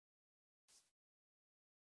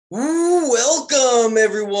Ooh, welcome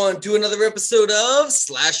everyone to another episode of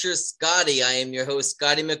Slasher Scotty. I am your host,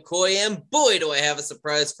 Scotty McCoy, and boy, do I have a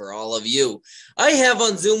surprise for all of you. I have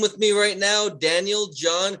on Zoom with me right now Daniel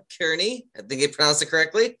John Kearney. I think I pronounced it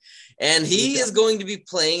correctly. And he is going to be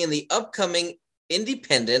playing in the upcoming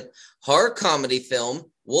independent horror comedy film,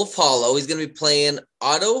 Wolf Hollow. He's going to be playing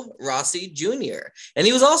Otto Rossi Jr. And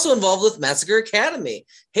he was also involved with Massacre Academy.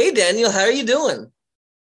 Hey, Daniel, how are you doing?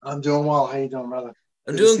 I'm doing well. How you doing, brother?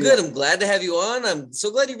 I'm doing good. I'm glad to have you on. I'm so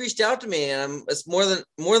glad you reached out to me, and it's more than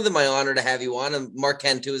my honor to have you on. And Mark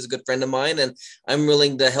Cantu is a good friend of mine, and I'm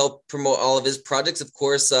willing to help promote all of his projects. Of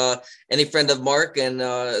course, any friend of Mark and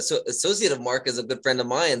associate of Mark is a good friend of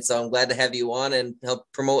mine. So I'm glad to have you on and help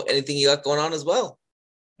promote anything you got going on as well.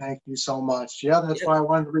 Thank you so much. Yeah, that's why I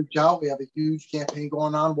wanted to reach out. We have a huge campaign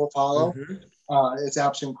going on. Wolf Hollow. It's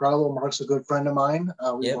absolutely incredible. Mark's a good friend of mine.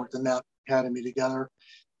 We worked in that academy together.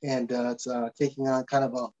 And it's taking on kind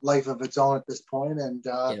of a life of its own at this point, and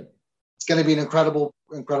it's going to be an incredible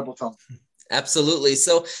film. Absolutely.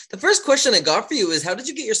 So the first question I got for you is, how did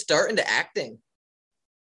you get your start into acting?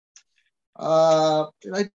 I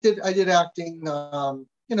did acting, back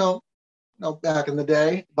in the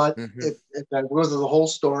day, but it wasn't the whole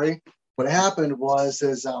story. What happened was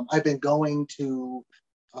I've been going to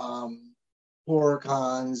horror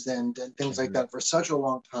cons and things like that for such a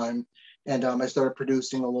long time. And I started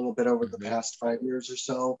producing a little bit over the past 5 years or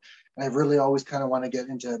so. And I really always kind of want to get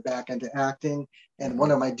back into acting. And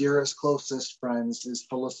one of my dearest, closest friends is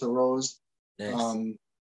Felissa Rose. Nice.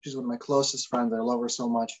 She's one of my closest friends. I love her so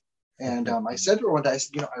much. And I said to her one day, I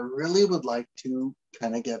said, I really would like to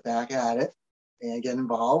kind of get back at it and get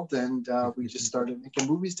involved. And we just started making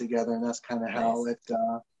movies together. And that's kind of how it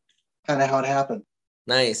happened.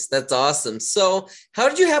 Nice. That's awesome. So how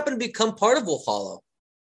did you happen to become part of Wolf Hollow?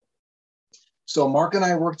 So Mark and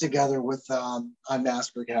I worked together with on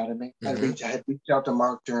Massacre Academy. I had reached out to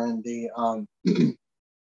Mark during the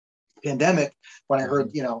pandemic when I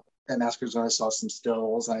heard, that Massacre's going. I saw some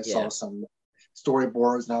stills and I saw some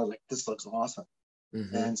storyboards, and I was like, "This looks awesome."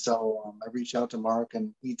 And so I reached out to Mark,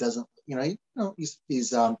 and he doesn't, he's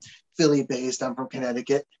Philly based. I'm from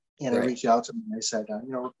Connecticut, and I reached out to him and I said,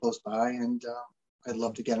 we're close by, and I'd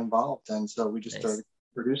love to get involved. And so we just started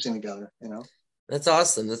producing together. That's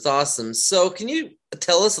awesome. That's awesome. So can you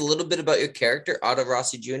tell us a little bit about your character, Otto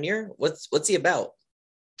Rossi Jr.? What's he about?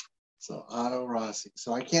 So Otto Rossi.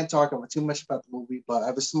 So I can't talk about too much about the movie, but I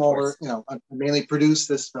have a smaller, I mainly produced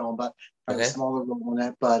this film, but I have a smaller role in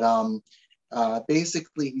it. But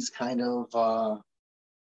basically he's kind of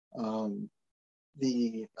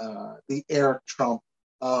the Eric Trump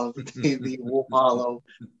of the Wolf Hollow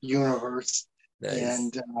universe. Nice.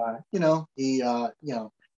 And he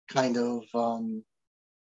kind of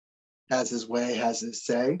has his way, has his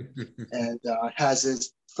say, and has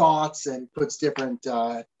his thoughts, and puts different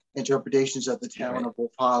interpretations of the town of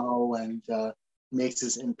Wolf Hollow, and makes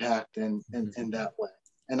his impact in that way.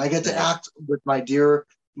 And I get to act with my dear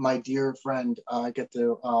friend. I get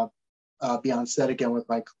to be on set again with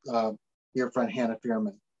my dear friend Hannah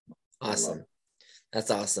Fearman. Awesome. That's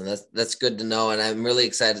awesome. That's good to know. And I'm really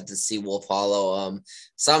excited to see Wolf Hollow.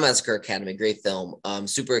 Saw Massacre Academy, great film.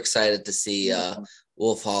 Super excited to see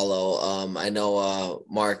Wolf Hollow. I know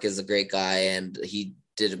Mark is a great guy, and he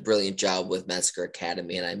did a brilliant job with Massacre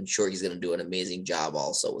Academy, and I'm sure he's going to do an amazing job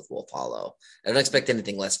also with Wolf Hollow. I don't expect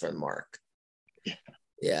anything less from Mark.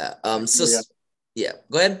 Yeah. Go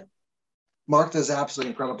ahead. Mark does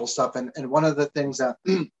absolutely incredible stuff. And one of the things that,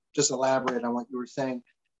 just elaborate on what you were saying,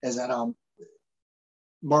 is that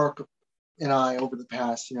Mark and I, over the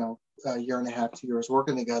past, a year and a half, 2 years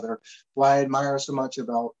working together, what I admire so much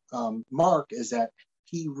about Mark is that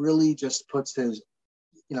he really just puts his,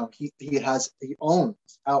 he owns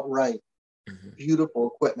outright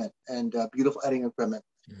beautiful equipment and beautiful editing equipment.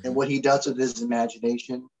 And what he does with his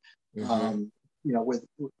imagination, with,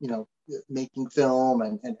 making film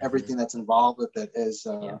and everything that's involved with it is,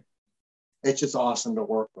 it's just awesome to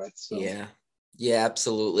work with. So. Yeah,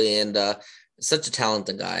 absolutely. And such a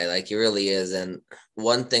talented guy, like he really is. And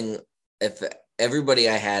one thing, if everybody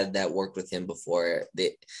I had that worked with him before,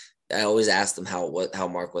 I always asked them how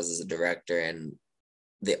Mark was as a director, and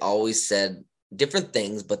they always said different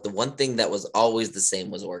things, but the one thing that was always the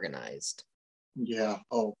same was organized. Yeah.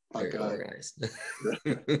 Oh my God. Organized.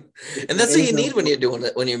 And that's what you need when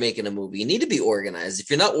you're making a movie. You need to be organized.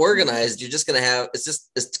 If you're not organized, you're just gonna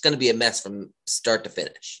it's gonna be a mess from start to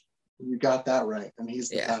finish. You got that right, and he's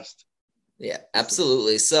the best. Yeah,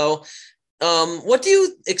 absolutely. So, what do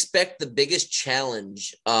you expect the biggest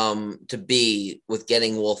challenge to be with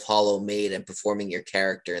getting Wolf Hollow made and performing your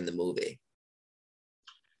character in the movie?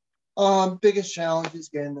 Biggest challenge is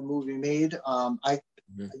getting the movie made.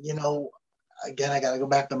 You know, again, I got to go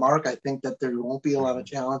back to Mark. I think that there won't be a lot of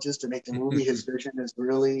challenges to make the movie. His vision is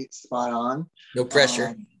really spot on. No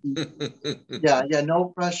pressure. Yeah, no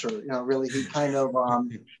pressure. You know, really, he kind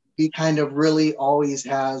of really always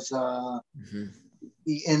has the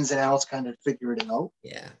ins and outs kind of figured out.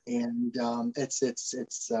 Yeah, and it's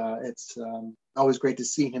always great to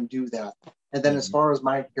see him do that. And then as far as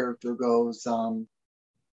my character goes,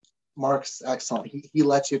 Mark's excellent. He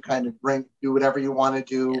lets you kind of do whatever you want to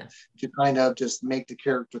do to kind of just make the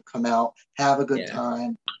character come out, have a good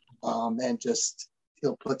time, and just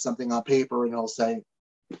he'll put something on paper and he'll say,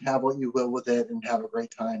 have what you will with it and have a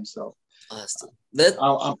great time. So awesome.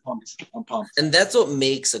 I'm pumped. I'm pumped. And that's what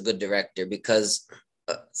makes a good director, because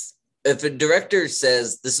if a director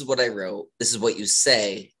says, this is what I wrote, this is what you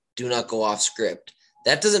say, do not go off script,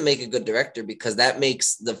 that doesn't make a good director, because that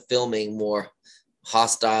makes the filming more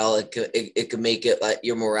hostile. It could make it like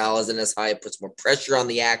your morale isn't as high. It puts more pressure on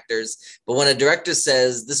the actors. But when a director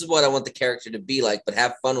says, this is what I want the character to be like, but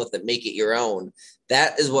have fun with it, make it your own,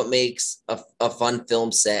 that is what makes a fun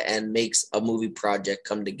film set and makes a movie project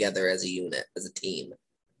come together as a unit, as a team.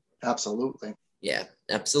 Absolutely. Yeah,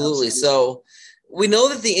 absolutely. So we know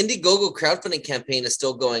that the Indiegogo crowdfunding campaign is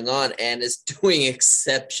still going on and is doing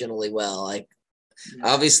exceptionally well. Like,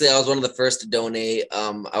 obviously, I was one of the first to donate.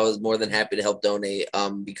 I was more than happy to help donate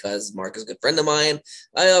because Mark is a good friend of mine.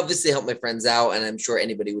 I obviously help my friends out, and I'm sure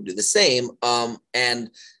anybody would do the same. And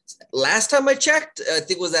last time I checked, I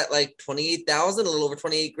think it was at like 28,000, a little over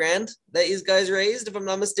 28 grand that you guys raised, if I'm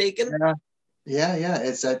not mistaken. Yeah.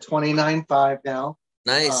 It's at 29.5 now.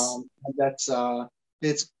 Nice. That's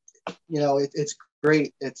it's it's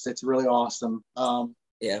great. It's really awesome.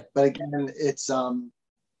 Yeah. But again, it's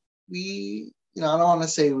we. I don't want to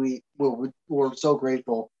say we're so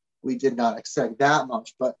grateful we did not expect that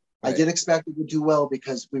much, but right. I did expect it to do well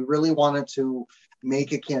because we really wanted to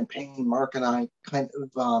make a campaign, Mark and I, kind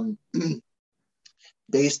of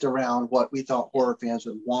based around what we thought horror fans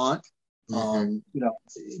would want,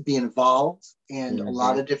 be involved, and a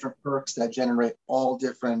lot of different perks that generate all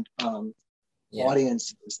different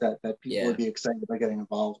audiences that people would be excited about getting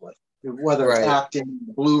involved with, whether it's acting,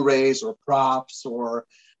 Blu-rays, or props, or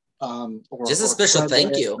just a special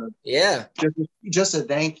thank you. Just a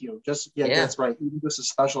thank you. That's right. Even just a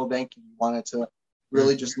special thank you. We wanted to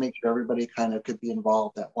really just make sure everybody kind of could be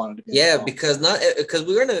involved that wanted to be involved. because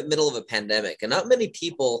we were in the middle of a pandemic and not many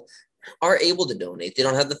people are able to donate. They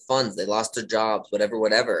don't have the funds. They lost their jobs,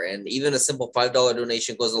 whatever. And even a simple $5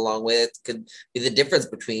 donation goes a long way. It could be the difference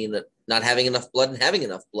between not having enough blood and having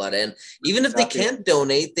enough blood. And even if they can't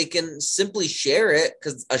donate, they can simply share it,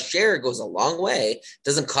 because a share goes a long way. It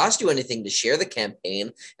doesn't cost you anything to share the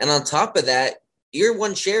campaign. And on top of that, your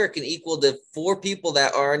one share can equal to 4 people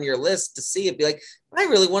that are on your list to see it. Be like, I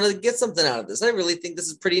really want to get something out of this. I really think this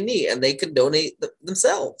is pretty neat. And they can donate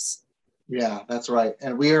themselves. Yeah, that's right.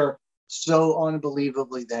 And we are so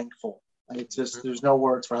unbelievably thankful. It's just there's no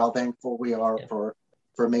words for how thankful we are for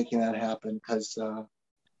making that happen, because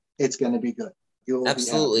it's going to be good.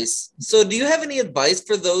 Absolutely. So do you have any advice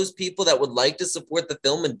for those people that would like to support the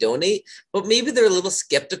film and donate, but maybe they're a little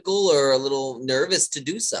skeptical or a little nervous to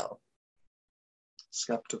do so?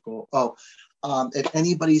 Skeptical. If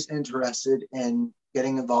anybody's interested in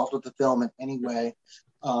getting involved with the film in any way,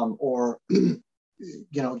 or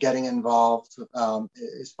getting involved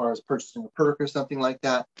as far as purchasing a perk or something like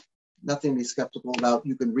that, nothing to be skeptical about.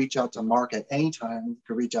 You can reach out to Mark at any time. You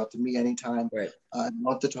can reach out to me anytime. Right. I'd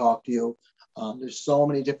love to talk to you. There's so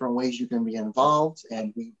many different ways you can be involved,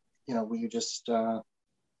 and we just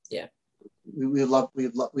we love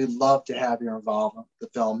to have your involvement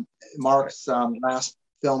with the film. Mark's last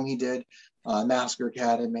film he did, Massacre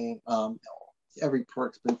Academy, every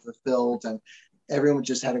perk's been fulfilled, and everyone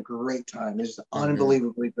just had a great time. It's an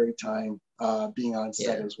unbelievably great time being on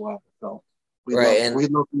set as well. So we'd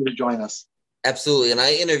love for you to join us. Absolutely. And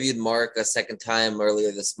I interviewed Mark a second time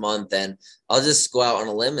earlier this month, and I'll just go out on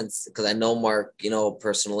a limb because I know Mark,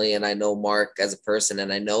 personally, and I know Mark as a person,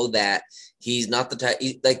 and I know that he's not the type,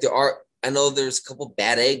 I know there's a couple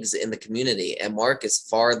bad eggs in the community, and Mark is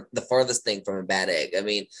the farthest thing from a bad egg. I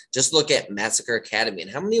mean, just look at Massacre Academy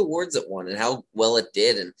and how many awards it won and how well it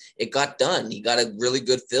did, and it got done. He got a really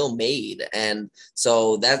good film made, and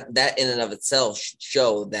so that in and of itself should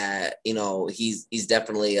show that he's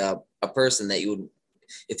definitely a person that you would,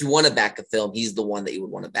 if you want to back a film, he's the one that you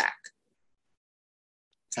would want to back.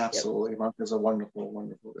 Absolutely. Yep. Mark is a wonderful,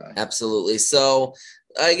 wonderful guy. Absolutely. So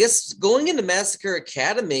I guess going into Massacre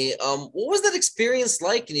Academy, what was that experience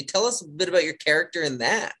like? Can you tell us a bit about your character in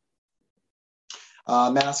that?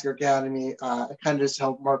 Massacre Academy. I kind of just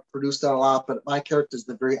helped Mark produce that a lot, but my character is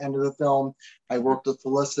the very end of the film. I worked with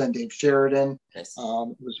Felissa and Dave Sheridan. Nice.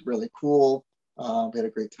 It was really cool. We had a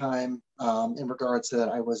great time. In regards to that,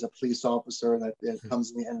 I was a police officer. That it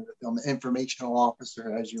comes in the end of the film, an informational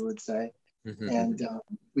officer, as you would say. And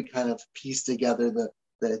we kind of pieced together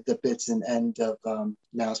the bits and end of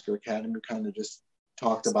Massacre Academy. We kind of just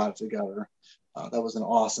talked about it together. That was an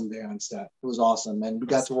awesome day on set. It was awesome. And we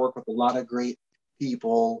got to work with a lot of great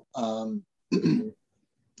people on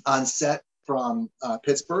set from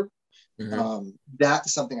Pittsburgh.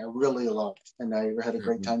 That's something I really loved, and I had a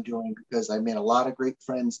great time doing, because I made a lot of great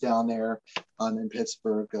friends down there in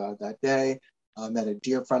Pittsburgh that day. I met a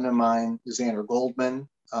dear friend of mine, Xander Goldman,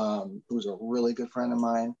 who's a really good friend of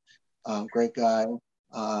mine, great guy.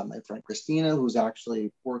 My friend Christina, who's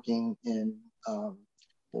actually working in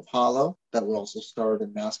Wolf Hollow, that will also start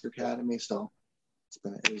in Massacre Academy. So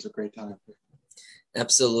it was a great time.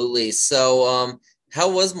 Absolutely. So, how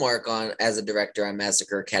was Mark as a director on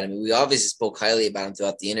Massacre Academy? We obviously spoke highly about him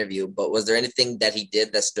throughout the interview, but was there anything that he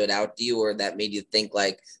did that stood out to you, or that made you think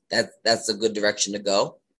like that's a good direction to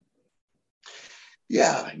go?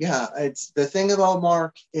 Yeah. It's the thing about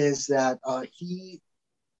Mark is that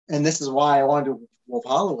and this is why I wanted to Wolf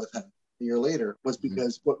Hollow with him a year later, was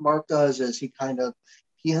because what Mark does is he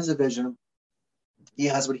has a vision, he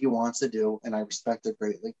has what he wants to do, and I respect it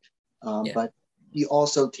greatly. But he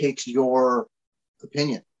also takes your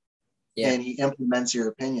opinion and he implements your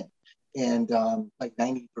opinion, and like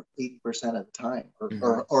 90-80% of the time,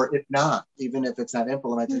 or if not, even if it's not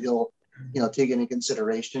implemented, he'll take it into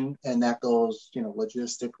consideration, and that goes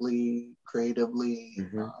logistically, creatively,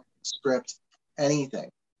 script,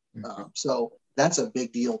 anything. So that's a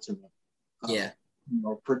big deal to me.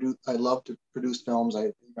 I love to produce films.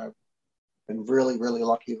 I've been really, really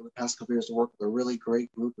lucky over the past couple of years to work with a really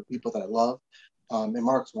great group of people that I love, and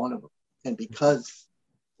Mark's one of them. And because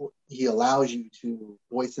he allows you to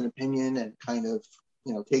voice an opinion and kind of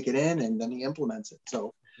take it in, and then he implements it.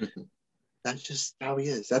 So that's just how he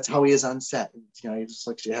is. That's how he is on set. He just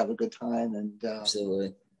likes you to have a good time. And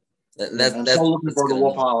absolutely. I'm so looking forward to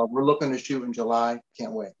Wolf Hollow. We're looking to shoot in July.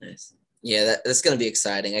 Can't wait. Nice. Yeah, that's going to be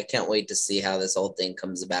exciting. I can't wait to see how this whole thing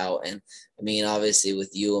comes about. And I mean, obviously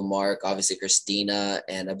with you and Mark, obviously Christina,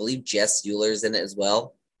 and I believe Jess Euler's in it as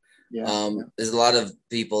well. There's a lot of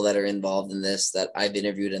people that are involved in this that I've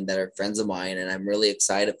interviewed and that are friends of mine, and I'm really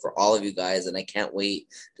excited for all of you guys, and I can't wait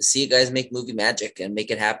to see you guys make movie magic and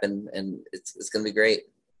make it happen, and it's going to be great. It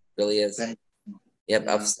really is. Yep,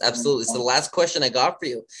 absolutely. So the last question I got for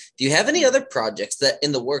you, do you have any other projects that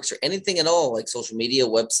in the works, or anything at all, like social media,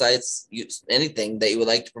 websites, anything that you would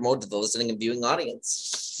like to promote to the listening and viewing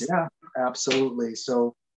audience? Yeah, absolutely.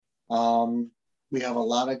 So we have a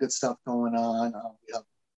lot of good stuff going on. We have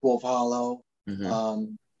Wolf Hollow.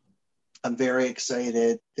 I'm very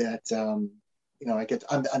excited that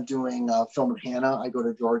I'm doing a film of Hannah. I go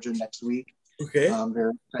to Georgia next week. Okay. I'm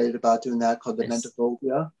very excited about doing that, called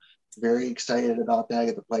Dementophobia. Very excited about that. I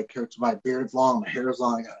get to play characters. My beard's long, my hair's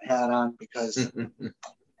long. I got a hat on because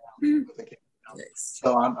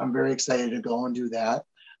so I'm very excited to go and do that.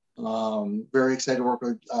 Very excited to work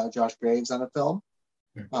with Josh Graves on a film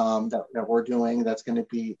that we're doing. That's going to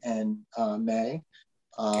be in May.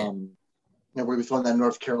 We're going to be filming that in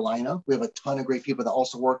North Carolina. We have a ton of great people that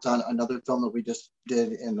also worked on another film that we just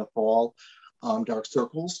did in the fall, Dark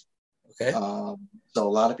Circles. Okay. So a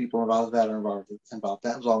lot of people involved with that are involved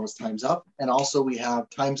that, as long as Time's Up. And also we have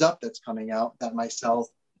Time's Up that's coming out that myself,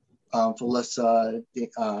 Felissa,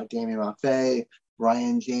 Damien Maffei,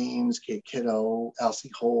 Ryan James, Kate Kiddo,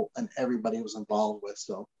 Elsie Holt, and everybody was involved with.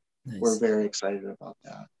 So we're very excited about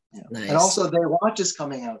that. Nice. And also They Watch is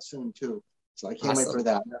coming out soon too. So I can't wait for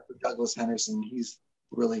that. That's with Douglas Henderson. He's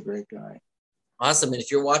a really great guy. Awesome. And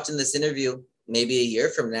if you're watching this interview maybe a year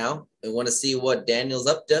from now and want to see what Daniel's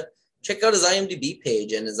up to, check out his IMDb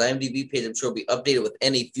page. And his IMDb page, I'm sure, will be updated with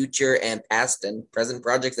any future and past and present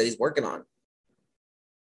projects that he's working on.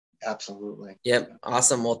 Absolutely. Yep.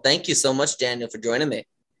 Awesome. Well, thank you so much, Daniel, for joining me.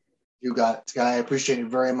 You got it, Sky. I appreciate it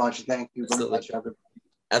very much. Thank you very much, everybody.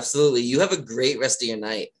 Absolutely. You have a great rest of your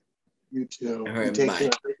night. You too. All right, bye.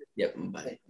 Yep, bye.